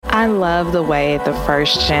I love the way the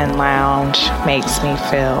First Gen Lounge makes me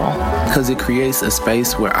feel. Because it creates a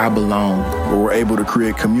space where I belong. Where we're able to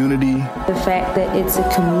create community. The fact that it's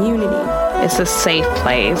a community. It's a safe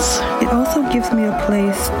place. It also gives me a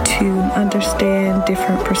place to understand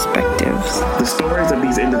different perspectives. The stories of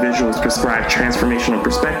these individuals prescribe transformational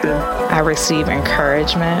perspective. I receive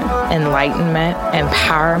encouragement, enlightenment,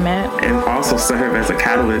 empowerment. And also serve as a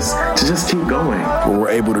catalyst to just keep going. Where we're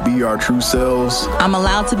able to be our true selves. I'm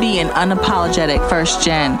allowed to be an unapologetic First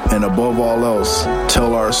Gen. And above all else,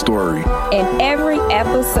 tell our story. And every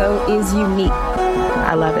episode is unique.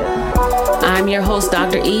 I love it. I'm your host,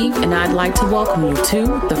 Dr. Eve, and I'd like to welcome you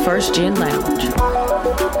to the First Gen Lounge.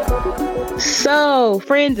 So,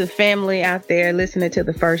 friends and family out there listening to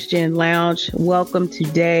the First Gen Lounge, welcome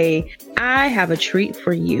today. I have a treat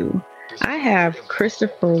for you. I have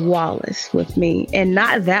Christopher Wallace with me, and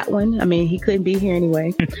not that one. I mean, he couldn't be here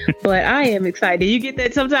anyway, but I am excited. You get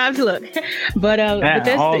that sometimes, look, but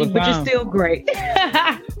you're still great.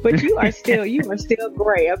 But you are still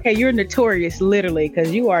great. Okay, you're notorious, literally,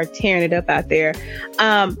 because you are tearing it up out there.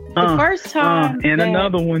 The first time,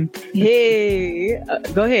 another one. Hey,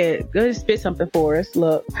 go ahead, spit something for us.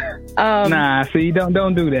 Look, see, don't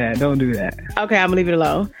do that. Don't do that. Okay, I'm gonna leave it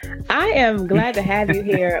alone. I am glad to have you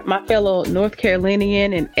here, my fellow North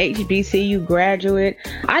Carolinian and HBCU graduate.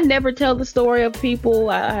 I never tell the story of people.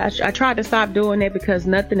 I tried to stop doing it because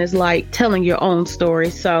nothing is like telling your own story.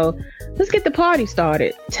 So let's get the party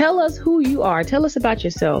started. Tell us who you are. Tell us about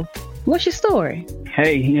yourself. What's your story?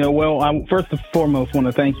 Hey, I first and foremost want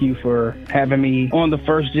to thank you for having me on the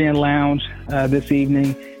First Gen Lounge this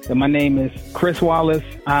evening. My name is Chris Wallace.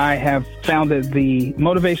 I have founded the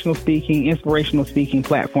motivational speaking, inspirational speaking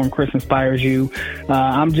platform, Chris Inspires You.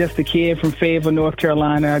 I'm just a kid from Fayetteville, North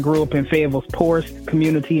Carolina. I grew up in Fayetteville's poorest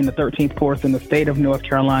community in the 13th poorest in the state of North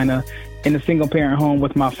Carolina, in a single parent home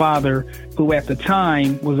with my father, who at the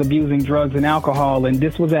time was abusing drugs and alcohol. And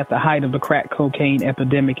this was at the height of the crack cocaine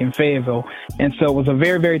epidemic in Fayetteville. And so it was a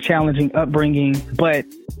very, very challenging upbringing, but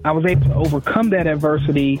I was able to overcome that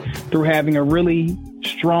adversity through having a really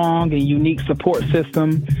strong and unique support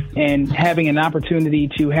system, and having an opportunity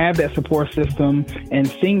to have that support system and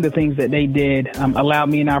seeing the things that they did allowed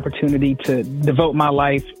me an opportunity to devote my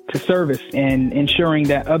life to service and ensuring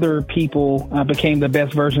that other people became the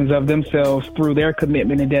best versions of themselves through their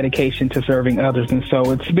commitment and dedication to serving others. And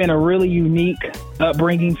so it's been a really unique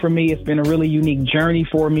upbringing for me. It's been a really unique journey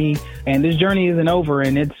for me. And this journey isn't over,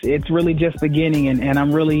 and it's really just beginning. And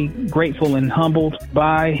I'm really grateful and humbled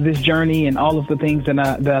by this journey and all of the things that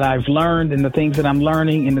I've learned, and the things that I'm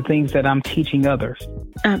learning, and the things that I'm teaching others.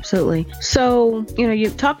 Absolutely. So, you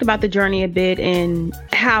talked about the journey a bit and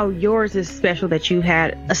how yours is special, that you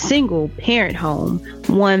had a single parent home,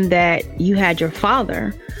 one that you had your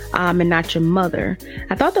father and not your mother.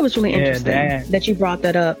 I thought that was really interesting that you brought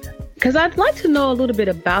that up, because I'd like to know a little bit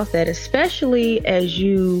about that, especially as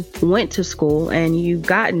you went to school and you've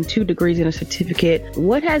gotten 2 degrees and a certificate.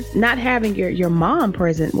 What has not having your mom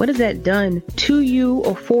present, what has that done to you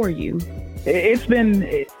or for you? It's been,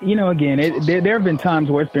 again, there have been times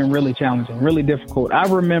where it's been really challenging, really difficult. I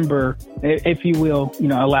remember, if you will,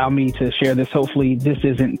 allow me to share this. Hopefully this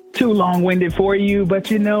isn't too long-winded for you,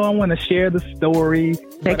 but, I want to share the story.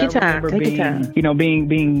 Take your time.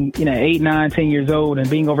 Being 8, 9, 10 years old and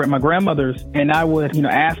being over at my grandmother's, and I would,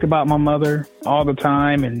 ask about my mother all the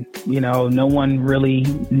time, and, no one really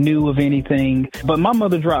knew of anything. But my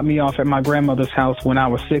mother dropped me off at my grandmother's house when I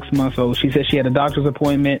was 6 months old. She said she had a doctor's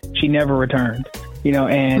appointment. She never returned.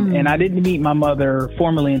 And I didn't meet my mother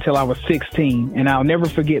formally until I was 16, and I'll never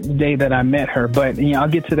forget the day that I met her. But, I'll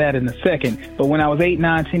get to that in a second. But when I was 8,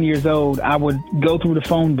 9, 10 years old, I would go through the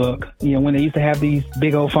phone book, when they used to have these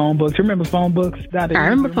big old phone books. You remember phone books? I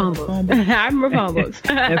remember phone books. I remember phone books.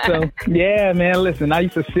 And so, yeah, man, listen, I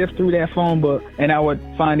used to sift through that phone book, and I would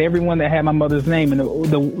find everyone that had my mother's name. And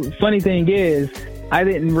the funny thing is, I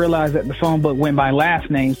didn't realize that the phone book went by last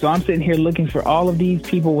name. So I'm sitting here looking for all of these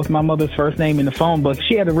people with my mother's first name in the phone book.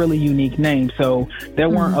 She had a really unique name, so there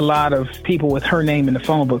weren't a lot of people with her name in the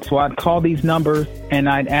phone book. So I'd call these numbers and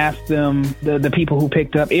I'd ask them, the people who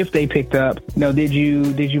picked up, if they picked up, did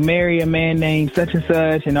you marry a man named such and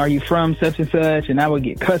such, and are you from such and such? And I would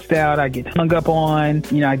get cussed out. I'd get hung up on,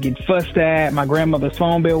 I'd get fussed at. My grandmother's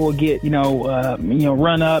phone bill would get,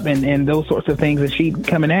 run up and those sorts of things. And she'd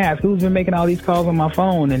come and ask, who's been making all these calls on my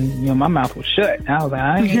phone? And my mouth was shut. I was like,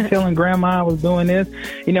 I ain't telling grandma I was doing this,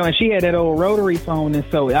 and she had that old rotary phone. And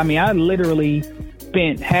so I literally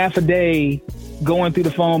spent half a day going through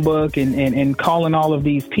the phone book and calling all of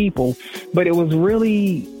these people. But it was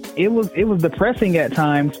really it was depressing at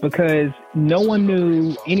times because no one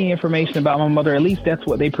knew any information about my mother. At least that's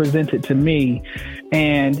what they presented to me.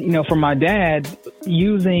 And, for my dad,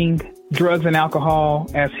 using drugs and alcohol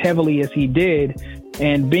as heavily as he did,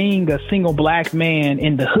 and being a single black man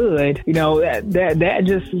in the hood, that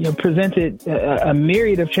just presented a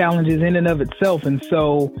myriad of challenges in and of itself. And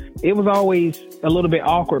so it was always a little bit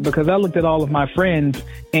awkward because I looked at all of my friends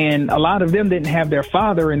and a lot of them didn't have their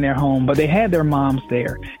father in their home, but they had their moms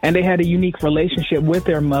there and they had a unique relationship with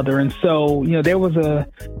their mother. And so, there was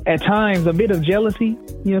at times a bit of jealousy,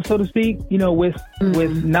 so to speak,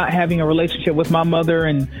 with not having a relationship with my mother.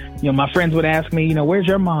 And, my friends would ask me, where's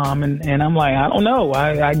your mom? And I'm like, I don't know.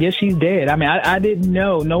 I guess she's dead. I mean, I didn't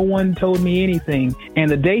know. No one told me anything. And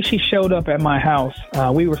the day she showed up at my house,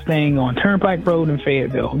 we were staying on Turnpike Road in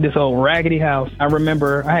Fayetteville, this old raggedy house. I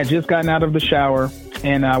remember I had just gotten out of the shower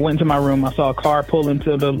and I went into my room. I saw a car pull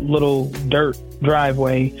into the little dirt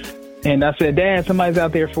driveway. And I said, Dad, somebody's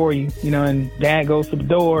out there for you, and Dad goes to the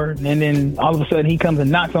door. And then all of a sudden he comes and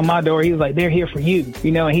knocks on my door. He was like, they're here for you,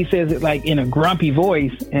 and he says it like in a grumpy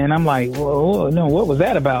voice. And I'm like, whoa, no, what was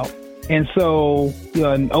that about? And so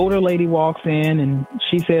an older lady walks in and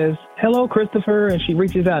she says, hello, Christopher. And she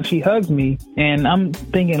reaches out and she hugs me. And I'm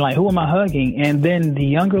thinking, like, who am I hugging? And then the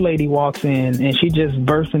younger lady walks in and she just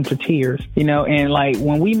bursts into tears, and like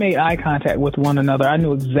when we made eye contact with one another, I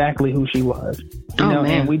knew exactly who she was.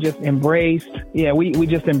 And we just embraced. Yeah, we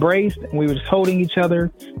just embraced and we were just holding each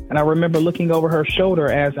other. And I remember looking over her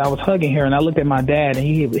shoulder as I was hugging her and I looked at my dad and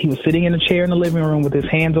he was sitting in a chair in the living room with his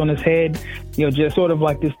hands on his head, just sort of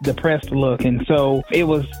like this depressed look. And so it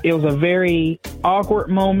was a very awkward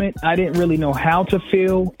moment. I didn't really know how to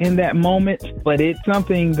feel in that moment, but it's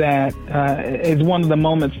something that is one of the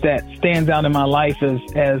moments that stands out in my life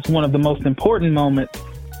as one of the most important moments,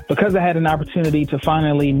 because I had an opportunity to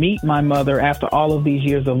finally meet my mother after all of these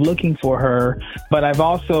years of looking for her. But I've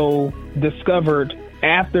also discovered,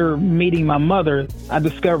 after meeting my mother, I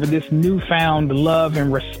discovered this newfound love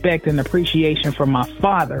and respect and appreciation for my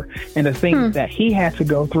father and the things that he had to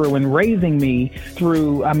go through in raising me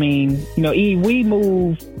through. I mean, Eve, we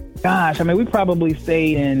moved, we probably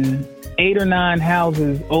stayed in 8 or 9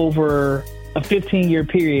 houses over a 15-year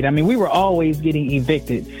period. I mean, we were always getting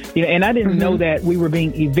evicted, and I didn't know that we were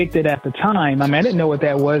being evicted at the time. I mean, I didn't know what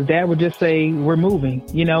that was. Dad would just say, we're moving,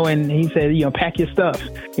 and he said, pack your stuff,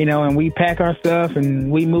 and we pack our stuff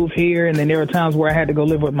and we move here. And then there were times where I had to go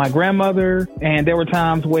live with my grandmother. And there were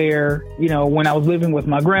times where, when I was living with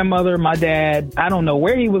my grandmother, my dad, I don't know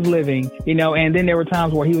where he was living, and then there were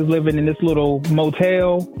times where he was living in this little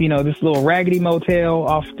motel, this little raggedy motel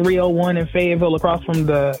off 301 in Fayetteville across from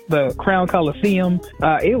the Crown Coliseum.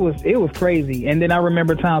 It was crazy. And then I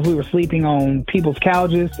remember times we were sleeping on people's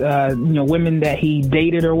couches, women that he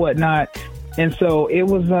dated or whatnot. And so it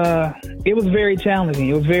was very challenging.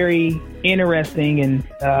 It was very interesting, and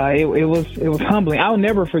it was humbling. I'll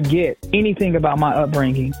never forget anything about my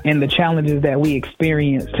upbringing and the challenges that we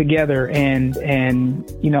experienced together, and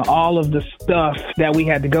all of the stuff that we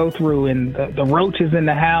had to go through, and the roaches in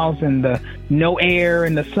the house, and the no air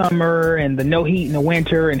in the summer, and the no heat in the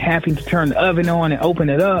winter, and having to turn the oven on and open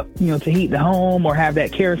it up, to heat the home, or have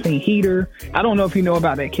that kerosene heater. I don't know if you know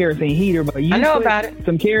about that kerosene heater, but I know about it.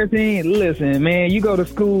 Some kerosene. Listen, man, you go to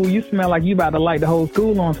school, you smell like you about to light the whole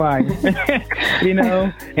school on fire.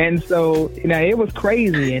 And so, it was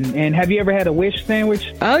crazy. And have you ever had a wish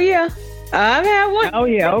sandwich? Oh, yeah. I've had one. Oh,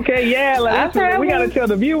 yeah. Okay. Yeah. We got to tell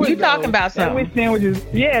the viewers. You talking about something. Sandwich sandwiches.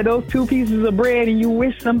 Yeah. Those 2 pieces of bread and you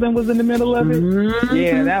wish something was in the middle of it. Mm-hmm.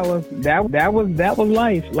 Yeah. That was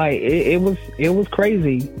life. Like it was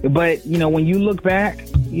crazy. But, when you look back,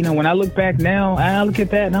 when I look back now, I look at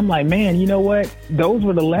that and I'm like, man, you know what? Those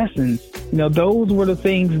were the lessons. Those were the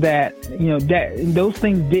things that those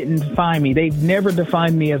things didn't define me. They've never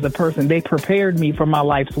defined me as a person. They prepared me for my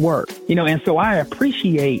life's work, and so I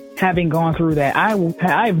appreciate having gone through that.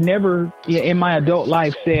 I've never in my adult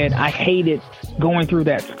life said I hated going through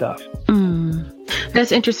that stuff.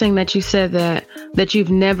 That's interesting that you said that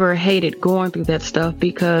you've never hated going through that stuff,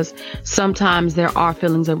 because sometimes there are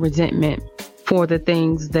feelings of resentment for the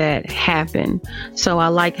things that happen. So I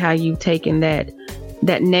like how you've taken that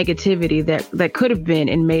negativity that could have been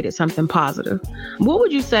and made it something positive. What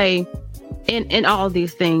would you say in all of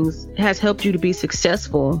these things has helped you to be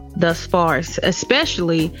successful thus far,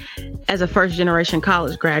 especially as a first generation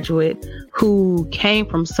college graduate who came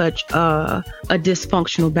from such a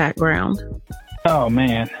dysfunctional background? Oh,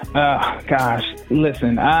 man. Gosh,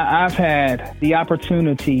 listen, I've had the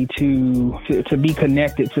opportunity to be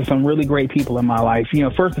connected to some really great people in my life.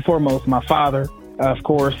 First and foremost, my father, of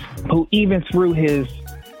course, who even through his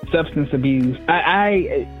substance abuse,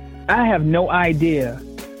 I have no idea.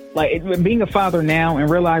 Like, being a father now and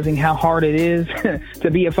realizing how hard it is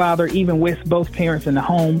to be a father, even with both parents in the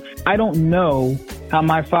home, I don't know how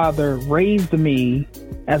my father raised me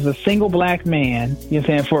as a single black man, you know what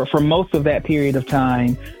I'm saying, for most of that period of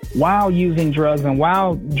time, while using drugs and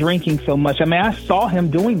while drinking so much. I mean, I saw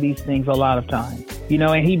him doing these things a lot of times, you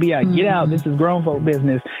know, and he'd be like, get out, this is grown folk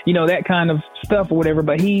business, you know, that kind of stuff or whatever.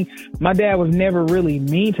 But my dad was never really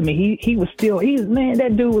mean to me. Man,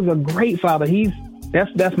 that dude was a great father.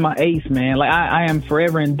 That's my ace, man. Like, I am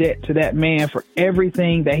forever in debt to that man for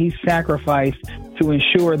everything that he sacrificed to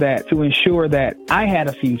ensure that I had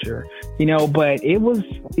a future, you know. But it was,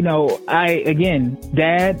 you know,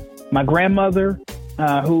 Dad, my grandmother,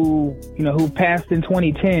 who passed in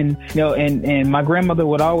 2010, you know, and my grandmother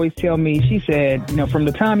would always tell me, she said, you know, from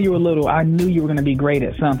the time you were little, I knew you were going to be great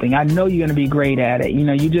at something. I know you're going to be great at it. You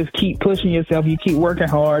know, you just keep pushing yourself, you keep working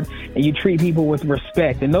hard, and you treat people with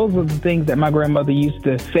respect. And those were the things that my grandmother used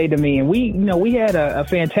to say to me. And we had a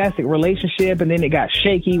fantastic relationship, and then it got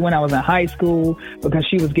shaky when I was in high school because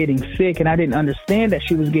she was getting sick, and I didn't understand that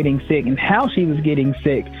she was getting sick and how she was getting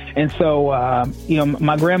sick. And so, you know,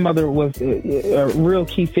 my grandmother was a real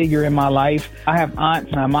key figure in my life. I have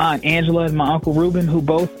aunts, my aunt Angela and my uncle Reuben, who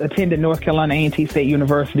both attended North Carolina A&T State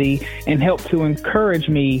University and helped to encourage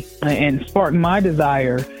me and spark my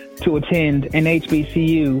desire to attend an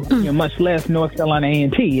HBCU, you know, much less North Carolina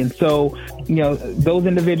A&T. And so, you know, those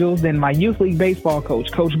individuals, then my youth league baseball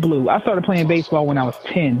coach, Coach Blue. I started playing baseball when I was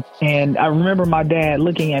 10. And I remember my dad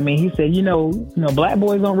looking at me. He said, you know, black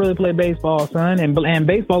boys don't really play baseball, son. And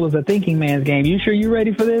baseball is a thinking man's game. You sure you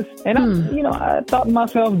ready for this? And I thought to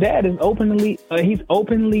myself, Dad is he's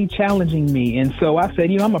openly challenging me. And so I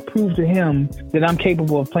said, you know, I'm going to prove to him that I'm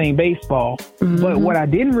capable of playing baseball. But what I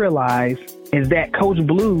didn't realize is that Coach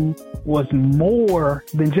Blue was more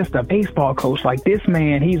than just a baseball coach. Like, this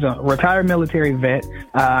man, he's a retired military vet.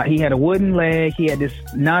 He had a wooden leg. He had this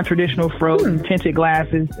non-traditional fro, tinted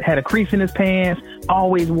glasses, had a crease in his pants,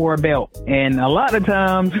 always wore a belt. And a lot of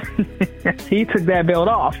times he took that belt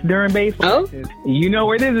off during baseball. You know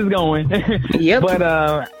where this is going. Yep.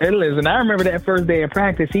 But listen, I remember that first day of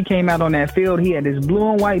practice, he came out on that field. He had this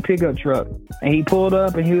blue and white pickup truck, and he pulled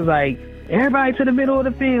up and he was like, everybody to the middle of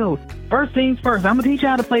the field. First things first, I'm going to teach you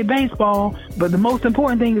how to play baseball, but the most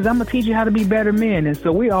important thing is I'm going to teach you how to be better men. And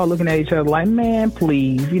so we all looking at each other like, man,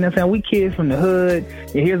 please. You know what I'm saying? We kids from the hood. And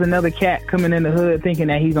here's another cat coming in the hood thinking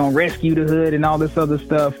that he's going to rescue the hood and all this other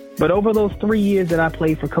stuff. But over those 3 years that I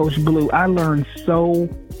played for Coach Blue, I learned so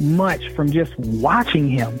much from just watching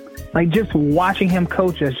him. Like, just watching him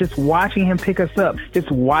coach us, just watching him pick us up, just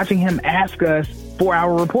watching him ask us for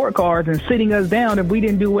our report cards and sitting us down if we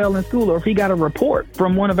didn't do well in school, or if he got a report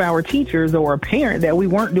from one of our teachers or a parent that we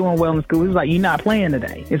weren't doing well in school. He was like, you're not playing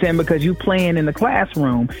today. It's saying because you playing in the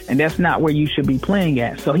classroom, and that's not where you should be playing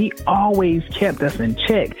at. So he always kept us in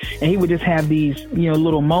check, and he would just have these, you know,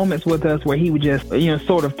 little moments with us where he would just, you know,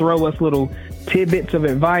 sort of throw us little tidbits of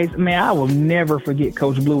advice. Man, I will never forget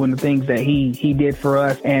Coach Blue and the things that he did for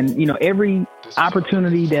us. And, you know, every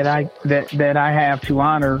opportunity that I have to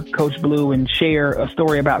honor Coach Blue and share a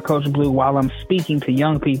story about Coach Blue while I'm speaking to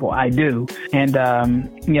young people, I do. And,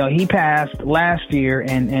 you know, he passed last year,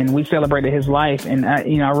 and we celebrated his life. And,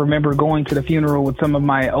 I remember going to the funeral with some of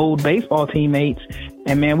my old baseball teammates.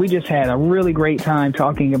 And, man, we just had a really great time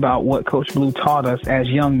talking about what Coach Blue taught us as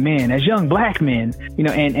young men, as young black men, you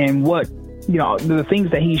know, and what, you know, the things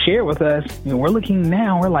that he shared with us. You know, we're looking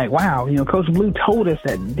now, we're like, wow, you know, Coach Blue told us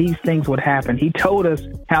that these things would happen. He told us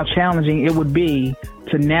how challenging it would be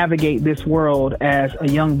to navigate this world as a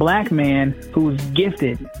young black man who's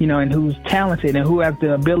gifted, you know, and who's talented and who has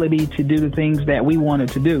the ability to do the things that we wanted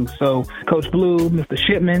to do. So Coach Blue, Mr.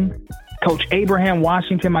 Shipman, Coach Abraham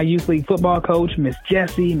Washington, my youth league football coach, Miss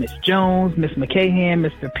Jessie, Miss Jones, Miss McCahan,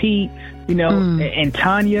 Mr. Pete, you know, and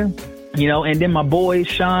Tanya, you know, and then my boys,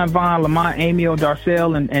 Sean, Vaughn, Lamont, Amiel,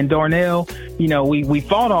 Darcel, and Darnell. You know, we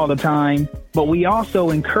fought all the time, but we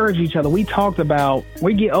also encourage each other. We talked about,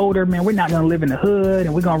 we get older, man, we're not going to live in the hood,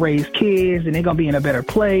 and we're going to raise kids, and they're going to be in a better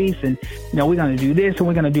place, and, you know, we're going to do this, and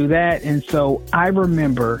we're going to do that. And so I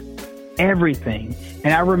remember everything,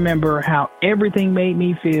 and I remember how everything made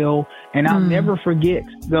me feel, and I'll never forget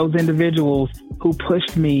those individuals who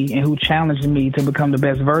pushed me and who challenged me to become the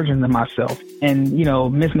best version of myself. And, you know,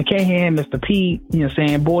 Miss McCahan, Mr. Pete, you know,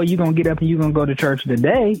 saying, boy, you're going to get up and you're going to go to church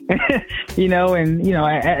today. You know, and, you know,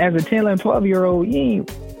 as a 10 and 12-year-old, you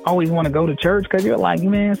ain't always want to go to church because you're like,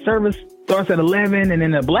 man, service starts at 11, and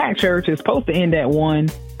then the black church is supposed to end at 1.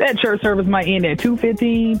 That church service might end at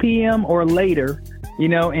 2:15 p.m. or later, you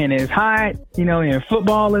know, and it's hot, you know, and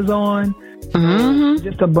football is on.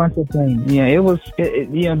 Just a bunch of things. Yeah,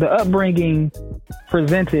 the upbringing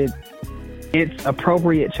presented its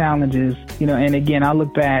appropriate challenges, and again, I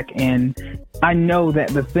look back and I know that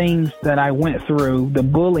the things that I went through, the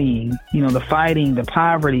bullying, the fighting, the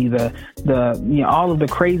poverty, the all of the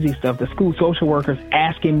crazy stuff, the school social workers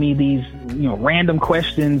asking me these, random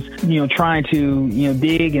questions, trying to,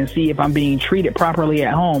 dig and see if I'm being treated properly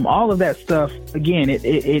at home. All of that stuff, again,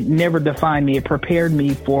 it never defined me. It prepared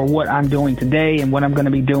me for what I'm doing today and what I'm going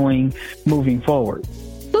to be doing moving forward.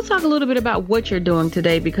 Let's talk a little bit about what you're doing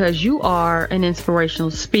today, because you are an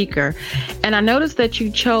inspirational speaker. And I noticed that you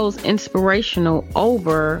chose inspirational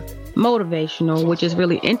over motivational, which is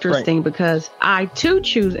really interesting because I too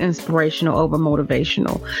choose inspirational over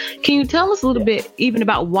motivational. Can you tell us a little bit even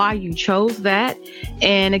about why you chose that?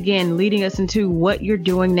 And again, leading us into what you're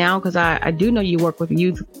doing now, because I do know you work with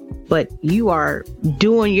youth, but you are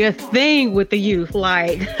doing your thing with the youth.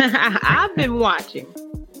 Like I've been watching.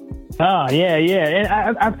 Oh, yeah.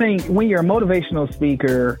 And I think when you're a motivational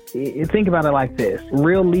speaker, think about it like this.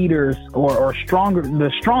 Real leaders or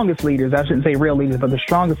the strongest leaders, I shouldn't say real leaders, but the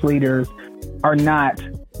strongest leaders are not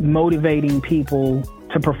motivating people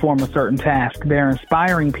to perform a certain task. They're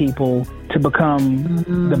inspiring people to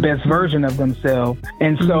become the best version of themselves.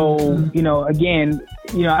 And so, again,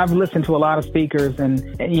 I've listened to a lot of speakers and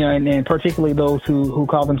particularly those who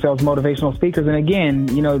call themselves motivational speakers. And again,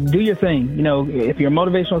 do your thing. If you're a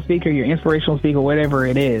motivational speaker, you're an inspirational speaker, whatever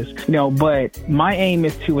it is, but my aim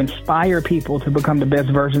is to inspire people to become the best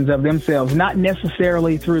versions of themselves, not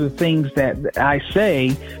necessarily through the things that I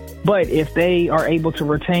say, but if they are able to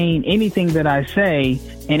retain anything that I say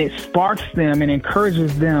and it sparks them and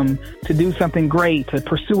encourages them to do something great, to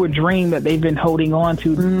pursue a dream that they've been holding on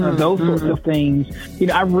to, those sorts of things,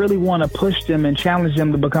 I really want to push them and challenge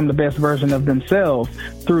them to become the best version of themselves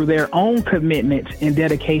through their own commitment and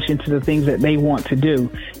dedication to the things that they want to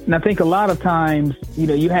do. And I think a lot of times,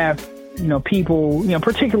 you have people,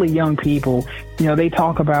 particularly young people, they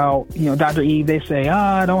talk about, Dr. Eve, they say,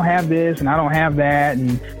 I don't have this and I don't have that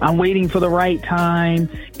and I'm waiting for the right time.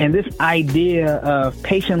 And this idea of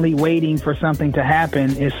patiently waiting for something to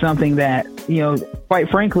happen is something that, quite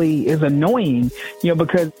frankly, is annoying,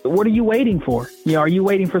 because what are you waiting for? Are you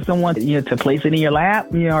waiting for someone to place it in your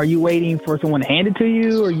lap? Are you waiting for someone to hand it to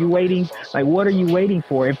you? Are you waiting? What are you waiting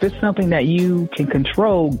for? If it's something that you can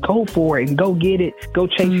control, go for it and go get it. Go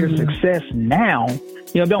chase your success now.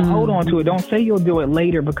 Don't hold on to it. Don't say you'll do it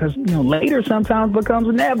later, because, later sometimes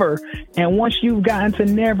becomes never. And once you've gotten to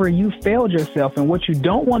never, you failed yourself. And what you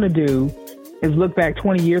don't want to do is look back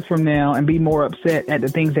 20 years from now and be more upset at the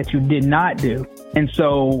things that you did not do. And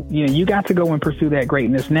so, you got to go and pursue that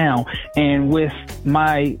greatness now. And with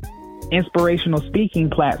my inspirational speaking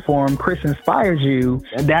platform, Chris Inspires You,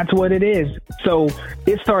 that's what it is. So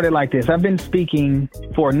it started like this. I've been speaking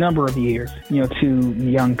for a number of years, to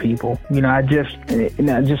young people. I just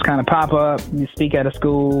kind of pop up, speak at a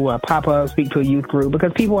school, pop up, speak to a youth group,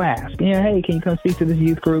 because people ask, hey, can you come speak to this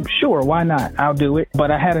youth group? Sure, why not? I'll do it.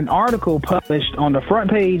 But I had an article published on the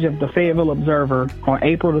front page of the Fayetteville Observer on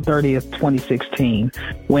April the 30th, 2016,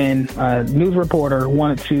 when a news reporter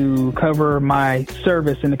wanted to cover my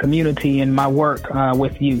service in the community and my work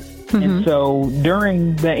with youth. And so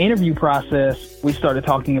during the interview process, we started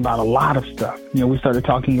talking about a lot of stuff. We started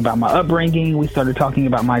talking about my upbringing. We started talking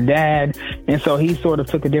about my dad. And so he sort of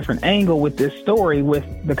took a different angle with this story with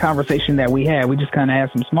the conversation that we had. We just kind of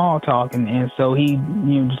had some small talk. And so he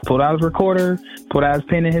just pulled out his recorder, pulled out his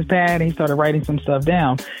pen and his pad, and he started writing some stuff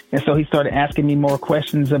down. And so he started asking me more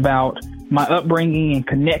questions about my upbringing and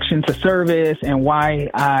connection to service and why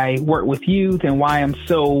I work with youth and why I'm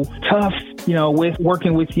so tough, with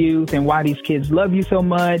working with youth and why these kids love you so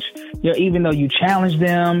much, even though you challenge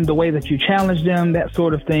them, the way that you challenge them, that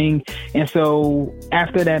sort of thing. And so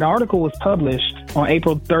after that article was published on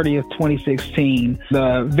April 30th, 2016,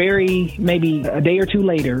 maybe a day or two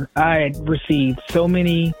later, I had received so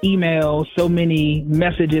many emails, so many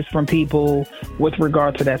messages from people with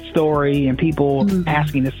regard to that story, and people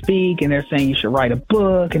asking to speak, and they're saying you should write a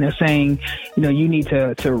book, and they're saying, you need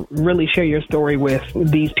to really share your story with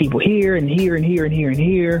these people here and here and here and here and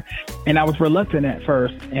here. And I was reluctant at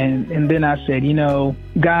first. And then I said,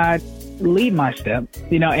 God, lead my step,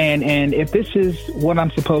 and if this is what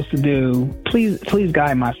I'm supposed to do, please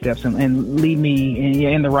guide my steps and lead me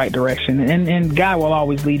in the right direction. And God will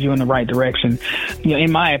always lead you in the right direction,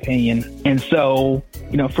 in my opinion. And so,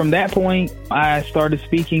 from that point, I started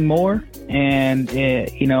speaking more. And,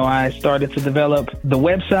 I started to develop the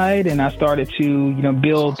website, and I started to,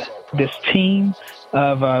 build this team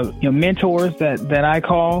mentors that I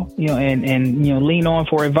call, and lean on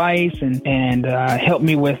for advice and help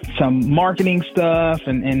me with some marketing stuff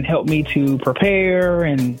and help me to prepare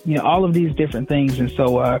and, all of these different things. And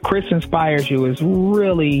so Chris Inspires You is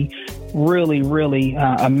really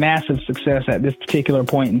a massive success at this particular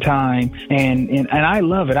point in time. And I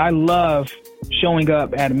love it. I love showing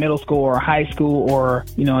up at a middle school or high school or,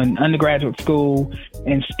 an undergraduate school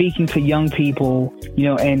and speaking to young people,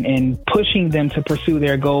 and pushing them to pursue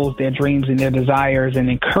their goals, their dreams, and their desires, and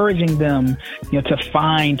encouraging them, to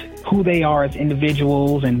find who they are as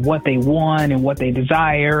individuals and what they want and what they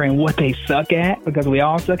desire and what they suck at, because we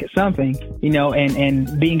all suck at something,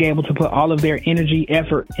 and being able to put all of their energy,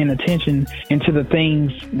 effort, and attention into the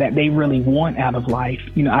things that they really want out of life.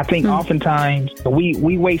 I think oftentimes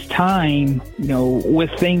we waste time,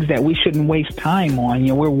 with things that we shouldn't waste time on.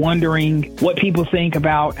 We're wondering what people think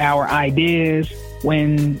about our ideas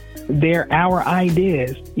when they're our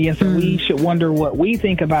ideas. So we should wonder what we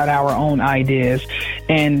think about our own ideas.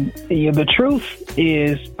 And the truth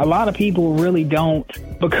is a lot of people really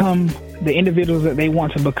don't become the individuals that they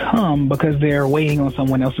want to become because they're waiting on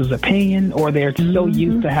someone else's opinion, or they're so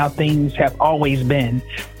used to how things have always been.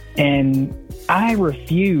 And I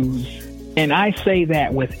refuse, and I say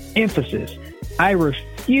that with emphasis, I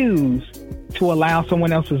refuse to allow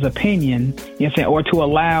someone else's opinion, or to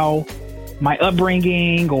allow my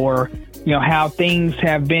upbringing or, how things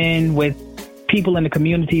have been with people in the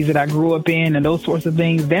communities that I grew up in and those sorts of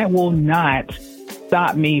things. That will not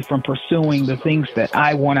stop me from pursuing the things that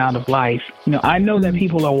I want out of life. I know that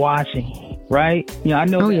people are watching, right? I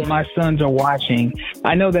know that my sons are watching.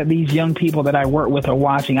 I know that these young people that I work with are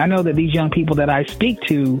watching. I know that these young people that I speak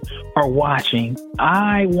to are watching.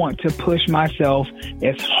 I want to push myself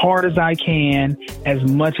as hard as I can, as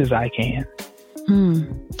much as I can.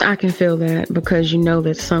 I can feel that, because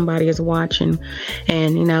that somebody is watching.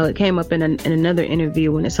 And it came up in another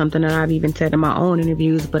interview, and it's something that I've even said in my own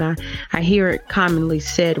interviews, but I hear it commonly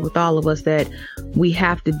said with all of us that we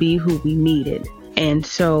have to be who we needed. And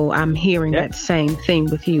so I'm hearing that same thing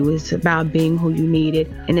with you. It's about being who you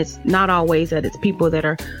needed. And it's not always that it's people that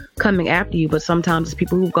are coming after you, but sometimes it's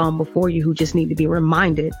people who've gone before you who just need to be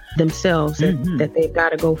reminded themselves that they've got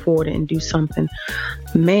to go forward and do something.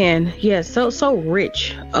 Man, so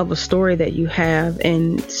rich of a story that you have,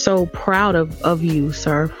 and so proud of you,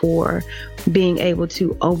 sir, for being able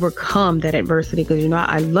to overcome that adversity. Because,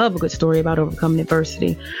 I love a good story about overcoming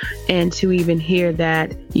adversity, and to even hear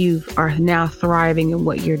that you are now thriving in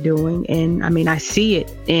what you're doing. And I see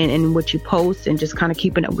it in what you post and just kind of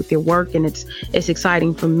keeping up with your work. And it's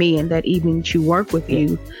exciting for me, and that even to work with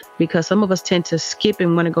you, because some of us tend to skip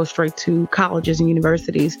and want to go straight to colleges and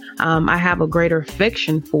universities. I have a greater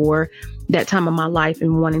affection for that time of my life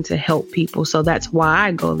and wanting to help people. So that's why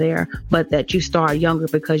I go there. But that you start younger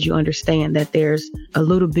because you understand that there's a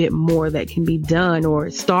little bit more that can be done, or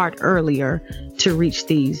start earlier to reach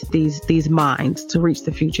these minds, to reach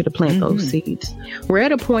the future, to plant those seeds. We're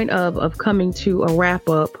at a point of coming to a wrap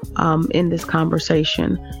up in this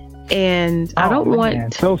conversation. And I don't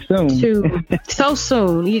want so soon.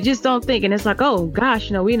 You just don't think, and it's like, oh gosh,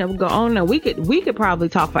 we never go on. No, we could probably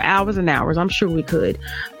talk for hours and hours. I'm sure we could,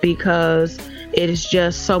 because it is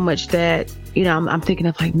just so much that I'm thinking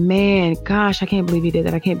of, like, man, gosh, I can't believe you did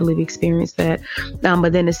that. I can't believe you experienced that.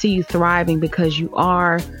 But then to see you thriving because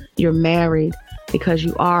you're married, because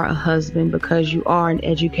you are a husband, because you are an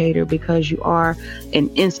educator, because you are an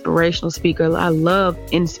inspirational speaker. I love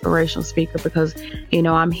inspirational speaker because,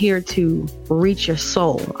 I'm here to reach your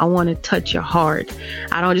soul. I want to touch your heart.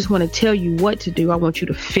 I don't just want to tell you what to do. I want you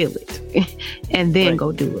to feel it and then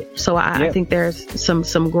go do it. So I think there's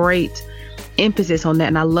some great emphasis on that.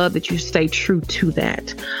 And I love that you stay true to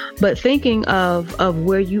that. But thinking of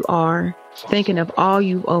where you are, thinking of all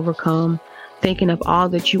you've overcome, thinking of all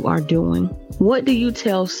that you are doing, what do you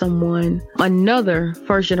tell someone, another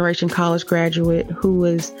first generation college graduate who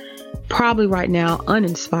is probably right now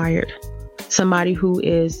uninspired, somebody who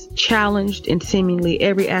is challenged in seemingly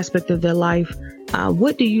every aspect of their life?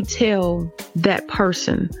 What do you tell that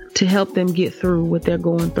person to help them get through what they're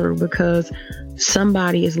going through? Because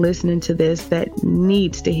somebody is listening to this that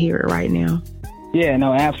needs to hear it right now. Yeah,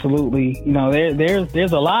 no, absolutely.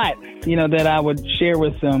 There's a lot, that I would share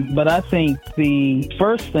with them. But I think the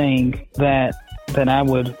first thing that I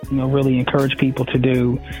would, really encourage people to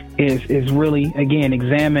do is really, again,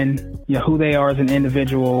 examine, who they are as an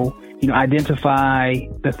individual, identify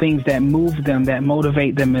the things that move them, that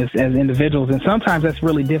motivate them as individuals. And sometimes that's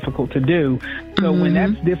really difficult to do. So when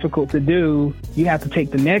that's difficult to do, you have to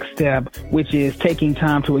take the next step, which is taking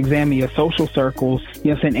time to examine your social circles,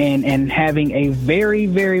 and having a very,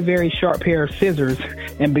 very, very sharp pair of scissors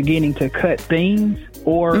and beginning to cut things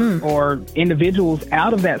or individuals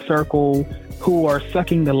out of that circle who are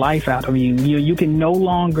sucking the life out of you. You can no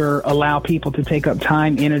longer allow people to take up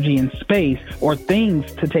time, energy, and space, or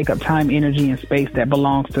things to take up time, energy, and space that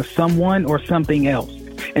belongs to someone or something else.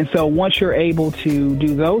 And so once you're able to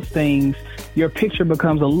do those things, your picture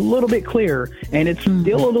becomes a little bit clearer. And it's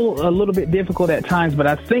still a little bit difficult at times, but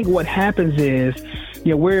I think what happens is,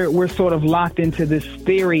 we're sort of locked into this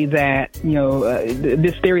theory that,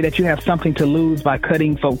 this theory that you have something to lose by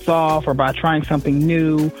cutting folks off or by trying something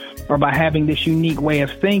new or by having this unique way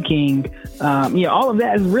of thinking. All of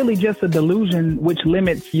that is really just a delusion which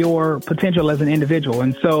limits your potential as an individual.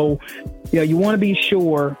 And so, you want to be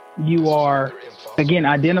sure you are, again,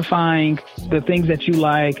 identifying the things that you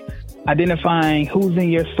like, identifying who's in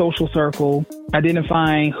your social circle,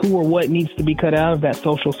 identifying who or what needs to be cut out of that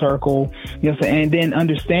social circle, and then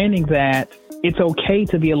understanding that it's okay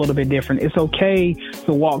to be a little bit different. It's okay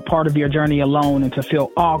to walk part of your journey alone and to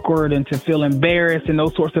feel awkward and to feel embarrassed and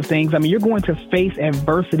those sorts of things. I mean, you're going to face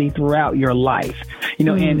adversity throughout your life,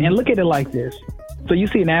 and look at it like this. So you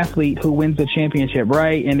see an athlete who wins the championship,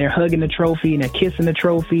 right? And they're hugging the trophy and they're kissing the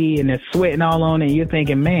trophy and they're sweating all on it. And you're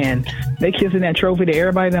thinking, man, they kissing that trophy that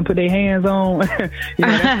everybody done put their hands on.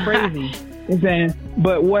 That's crazy.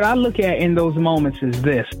 But what I look at in those moments is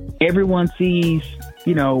this. Everyone sees,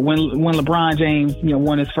 when LeBron James,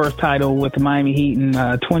 won his first title with the Miami Heat in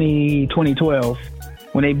 2012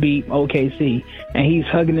 when they beat OKC. And he's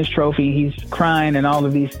hugging his trophy, he's crying and all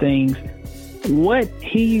of these things. What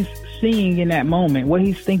he's seeing in that moment, what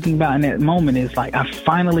he's thinking about in that moment is like, I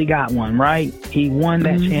finally got one, right? He won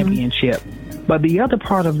that championship. But the other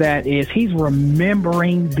part of that is he's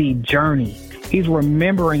remembering the journey. He's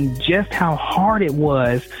remembering just how hard it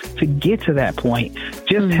was to get to that point,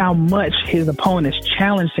 just how much his opponents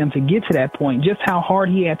challenged him to get to that point, just how hard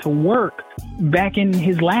he had to work back in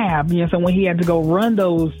his lab, so when he had to go run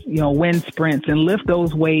those, wind sprints and lift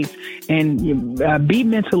those weights and be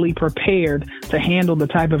mentally prepared to handle the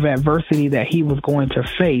type of adversity that he was going to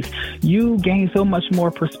face. You gain so much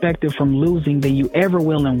more perspective from losing than you ever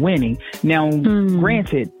will in winning. Now,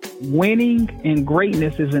 granted, winning and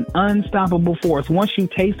greatness is an unstoppable force. Once you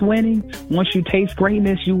taste winning, once you taste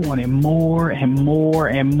greatness, you want it more and more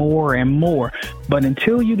and more and more. But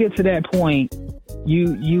until you get to that point,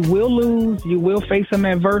 you will lose, you will face some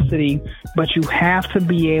adversity, but you have to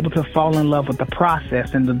be able to fall in love with the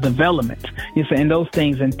process and the development, and those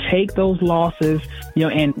things, and take those losses,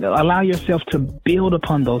 and allow yourself to build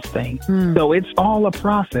upon those things. So it's all a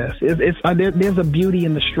process. There's a beauty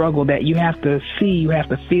in the struggle that you have to see, you have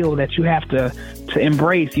to feel, that you have to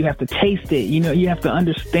embrace, you have to taste it, you have to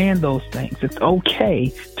understand those things. It's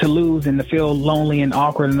okay to lose and to feel lonely and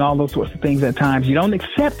awkward and all those sorts of things at times. You don't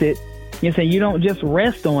accept it. You don't just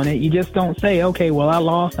rest on it. You just don't say, okay, well, I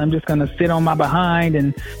lost. I'm just going to sit on my behind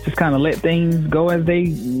and just kind of let things go as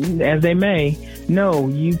they may. No,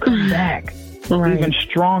 you come back even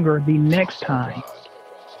stronger the next time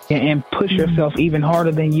and push yourself even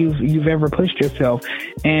harder than you've ever pushed yourself.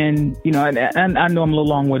 And, I know I'm a little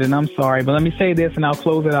long-winded and I'm sorry, but let me say this and I'll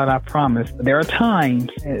close it out, I promise. There are times,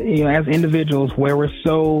 as individuals where we're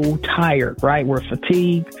so tired, right? We're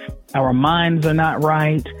fatigued. Our minds are not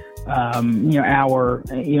right.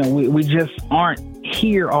 We just aren't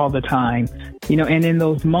here all the time, and in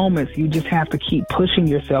those moments, you just have to keep pushing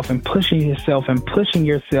yourself and pushing yourself and pushing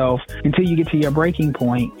yourself until you get to your breaking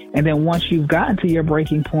point. And then once you've gotten to your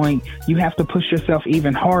breaking point, you have to push yourself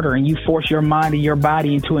even harder, and you force your mind and your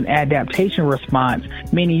body into an adaptation response,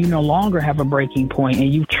 meaning you no longer have a breaking point,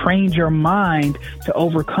 and you've trained your mind to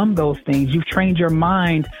overcome those things. You've trained your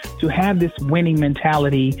mind to have this winning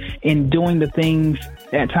mentality in doing the things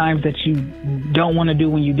at times that you don't want to do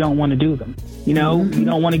when you don't want to do them. You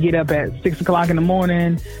don't want to get up at 6 o'clock in the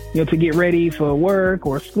morning, to get ready for work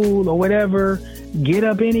or school or whatever. Get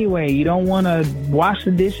up anyway. You don't want to wash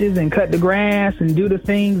the dishes and cut the grass and do the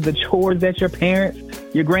things, the chores that your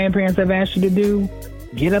grandparents have asked you to do.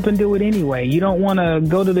 Get up and do it anyway. You don't want to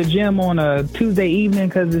go to the gym on a Tuesday evening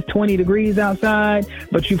because it's 20 degrees outside,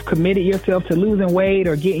 but you've committed yourself to losing weight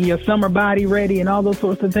or getting your summer body ready and all those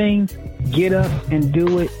sorts of things. Get up and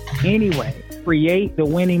do it anyway. Create the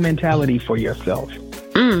winning mentality for yourself.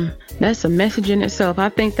 That's a message in itself. I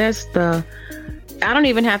think I don't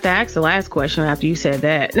even have to ask the last question after you said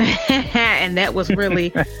that. And that was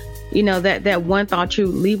really that one thought you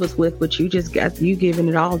leave us with, but you giving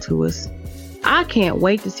it all to us. I can't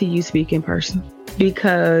wait to see you speak in person,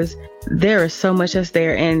 because there is so much that's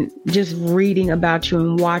there, and just reading about you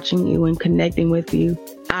and watching you and connecting with you,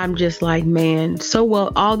 I'm just like, man, so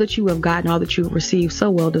well, all that you have gotten, all that you've received, so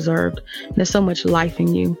well deserved. There's so much life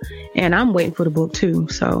in you, and I'm waiting for the book too.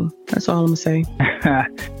 So that's all I'm gonna say.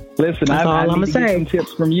 Listen, I need to get some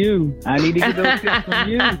tips from you. I need to get those tips from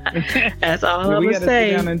you. That's all I'm gonna say. We gotta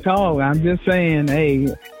sit down and talk. I'm just saying, hey,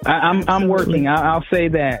 I'm working. I'll say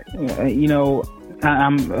that.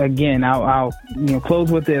 I'll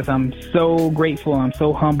close with this. I'm so grateful. I'm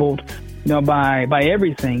so humbled, by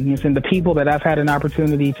everything. And the people that I've had an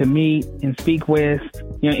opportunity to meet and speak with,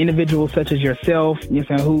 individuals such as yourself,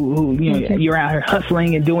 who you're out here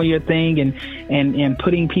hustling and doing your thing, and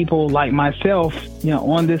putting people like myself,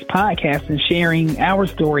 on this podcast and sharing our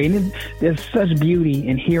story. And there's such beauty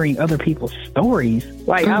in hearing other people's stories.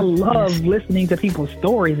 Like, I love listening to people's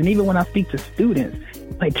stories. And even when I speak to students,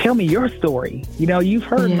 like, tell me your story. You've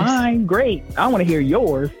heard mine. Great. I want to hear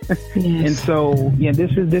yours. And so,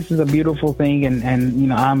 this is a beautiful thing.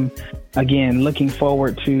 And I'm, again, looking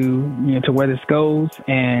forward to where this goes,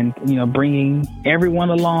 and, bringing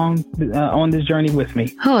everyone along on this journey with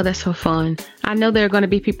me. Oh, that's so fun. I know there are going to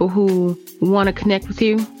be people who want to connect with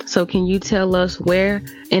you. So can you tell us where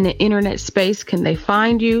in the internet space can they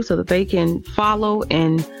find you, so that they can follow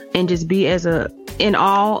and just be in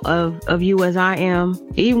awe of you as I am,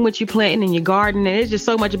 even with you planting in your garden? And it's just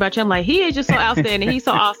so much about you. I'm like, he is just so outstanding. He's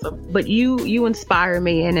so awesome. But you inspire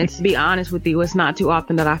me. And to be honest with you, it's not too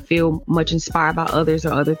often that I feel much inspired by others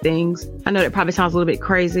or other things. I know that probably sounds a little bit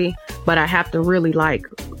crazy, but I have to really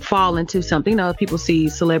fall into something. People see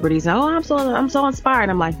celebrities, I'm so inspired.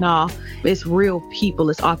 I'm like, no, it's real people.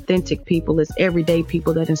 It's authentic people. It's everyday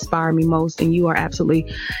people that inspire me most. And you are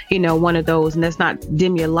absolutely, one of those. And that's not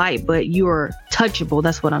dim your light, but you're touchable.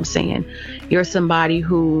 That's what I'm saying. You're somebody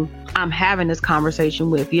who I'm having this conversation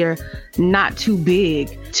with. You're not too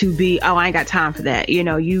big to be, I ain't got time for that.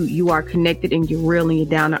 You are connected, and you're real, and you're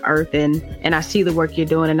down to earth, and I see the work you're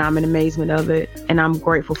doing, and I'm in amazement of it, and I'm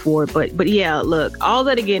grateful for it. But yeah, look, all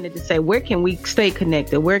that again is to say, where can we stay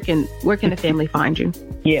connected? Where can the family find you?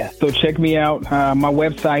 Yeah, so check me out. My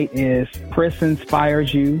website is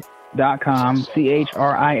chrisinspiresyou.com,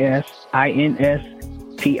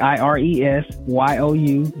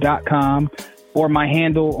 ChrisInspiresyou.com, or my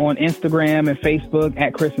handle on Instagram and Facebook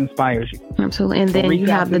at Chris Inspires You. Absolutely. And then you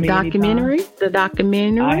have the documentary.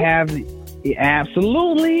 I have,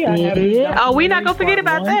 absolutely. We're not going to forget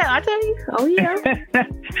about that. I tell you. Oh, yeah.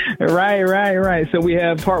 Right. So we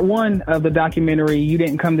have part 1 of the documentary, You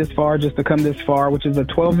Didn't Come This Far Just to Come This Far, which is a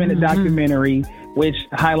 12-minute documentary which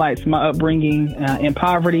highlights my upbringing in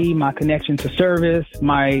poverty, my connection to service,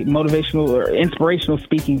 my motivational or inspirational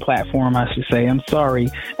speaking platform, I should say. I'm sorry.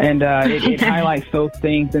 And it highlights those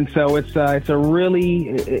things. And so it's a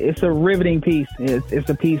riveting piece. It's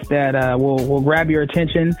a piece that will grab your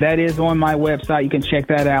attention. That is on my website. You can check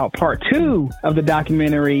that out. Part 2 of the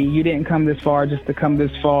documentary, You Didn't Come This Far Just to Come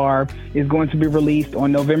This Far, is going to be released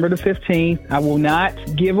on November the 15th. I will not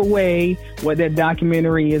give away what that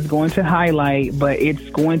documentary is going to highlight, but it's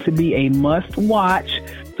going to be a must watch.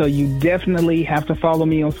 So you definitely have to follow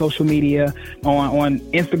me on social media, on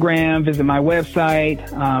Instagram, visit my website,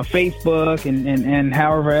 Facebook, and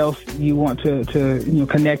however else you want to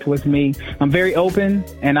connect with me. I'm very open,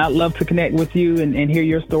 and I'd love to connect with you and hear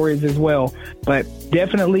your stories as well. But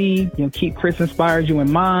definitely, keep Chris Inspires You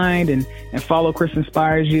in mind, and follow Chris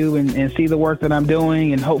Inspires You and see the work that I'm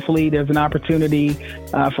doing. And hopefully there's an opportunity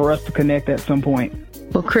for us to connect at some point.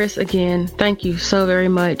 Well, Chris, again, thank you so very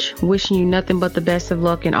much. Wishing you nothing but the best of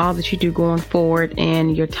luck in all that you do going forward.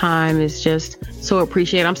 And your time is just so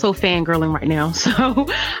appreciated. I'm so fangirling right now. So,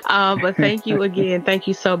 but thank you again. Thank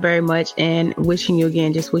you so very much. And wishing you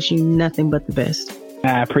nothing but the best.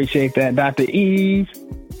 I appreciate that, Dr. Eve.